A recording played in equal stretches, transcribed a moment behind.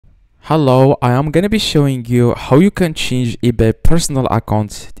Hello, I am going to be showing you how you can change eBay personal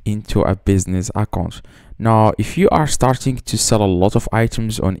account into a business account. Now, if you are starting to sell a lot of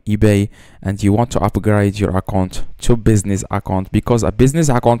items on eBay and you want to upgrade your account to business account, because a business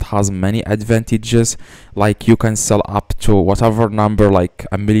account has many advantages, like you can sell up to whatever number, like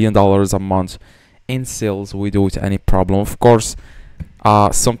 $1 million a month in sales without any problem. Of course,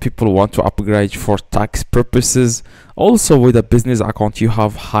 some people want to upgrade for tax purposes. Also, with a business account you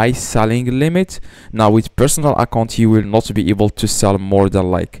have high selling limit. Now with personal account you will not be able to sell more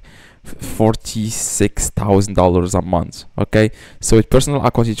than like $46,000 a month. Okay, so with personal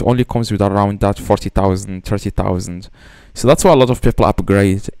account it only comes with around that 40,000, 30,000. So that's why a lot of people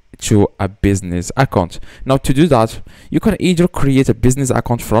upgrade to a business account. Now to do that, you can either create a business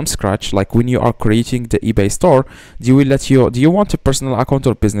account from scratch, like when you are creating the eBay store, do you want a personal account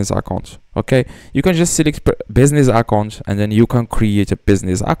or business account? Okay, you can just select business account and then you can create a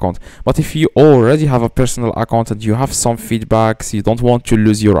business account. But if you already have a personal account and you have some feedbacks, you don't want to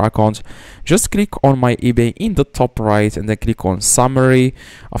lose your account, just click on my eBay in the top right and then click on summary.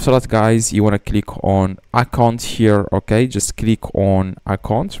 After that, guys, you want to click on account here. Okay, just click on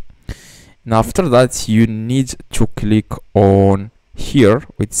account. Now after that, you need to click on here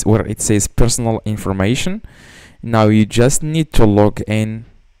where it says personal information. Now you just need to log in.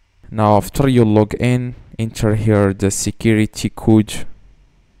 Now after you log in, enter here the security code.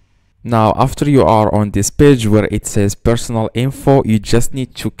 Now after you are on this page where it says personal info, you just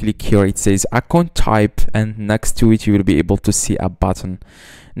need to click here, it says account type, and next to it you will be able to see a button.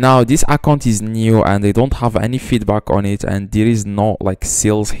 Now this account is new and they don't have any feedback on it, and there is no like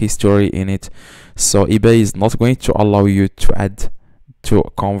sales history in it, so eBay is not going to allow you to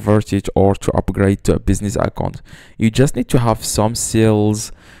convert it or to upgrade to a business account. You just need to have some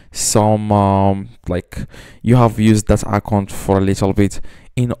sales, some like you have used that account for a little bit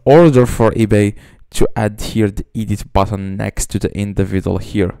in order for eBay to add here the edit button next to the individual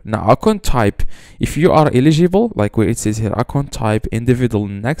here. Now account type, if you are eligible, like where it says here account type individual,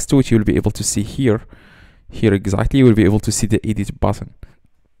 next to it you'll be able to see here exactly, you will be able to see the edit button.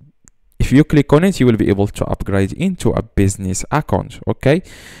 If you click on it, you will be able to upgrade into a business account. Okay,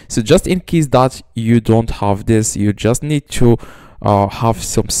 so just in case that you don't have this, you just need to have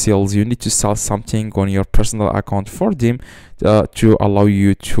some sales, you need to sell something on your personal account for them to allow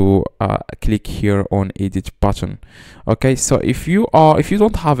you to click here on edit button. Okay, so if you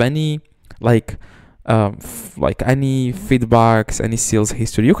don't have any like any feedbacks, any sales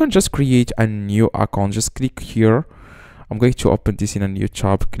history, you can just create a new account. Just click here. I'm going to open this in a new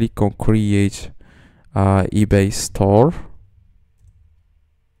tab. Click on create eBay store,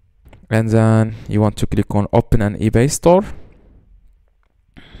 and then you want to click on open an eBay store.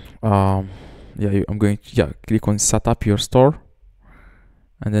 Click on set up your store,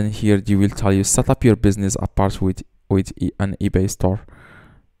 and then here you will tell you set up your business apart with an eBay store.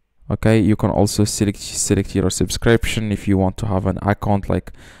 Okay, you can also select your subscription if you want to have an account,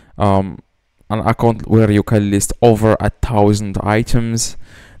 like an account where you can list over 1,000 items.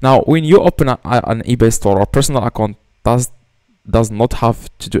 Now when you open an eBay store or personal account, does not have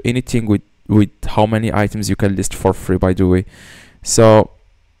to do anything with how many items you can list for free, by the way. So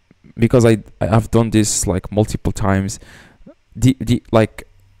because I have done this like multiple times, like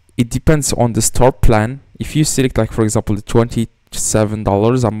it depends on the store plan. If you select like for example the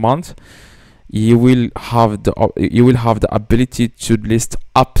 $27 a month, you will have the ability to list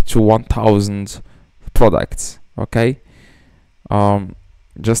up to 1,000 products. Okay,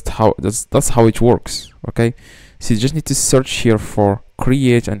 that's how it works. Okay, so you just need to search here for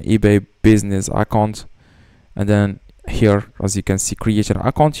create an eBay business account, and then here, as you can see, create an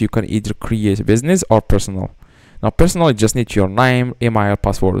account. You can either create business or personal. Now personal, you just need your name, email,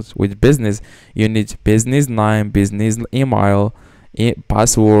 password. With business, you need business name, business email,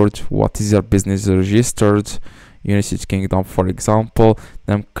 password, what is your business registered, United Kingdom for example.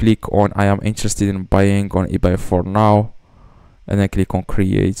 Then click on I am interested in buying on eBay for now, and then click on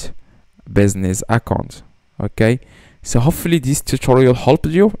create business account. Okay, so hopefully this tutorial helped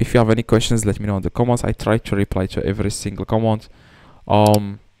you. If you have any questions, let me know in the comments. I try to reply to every single comment.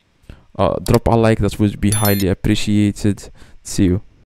 Drop a like, that would be highly appreciated. See you.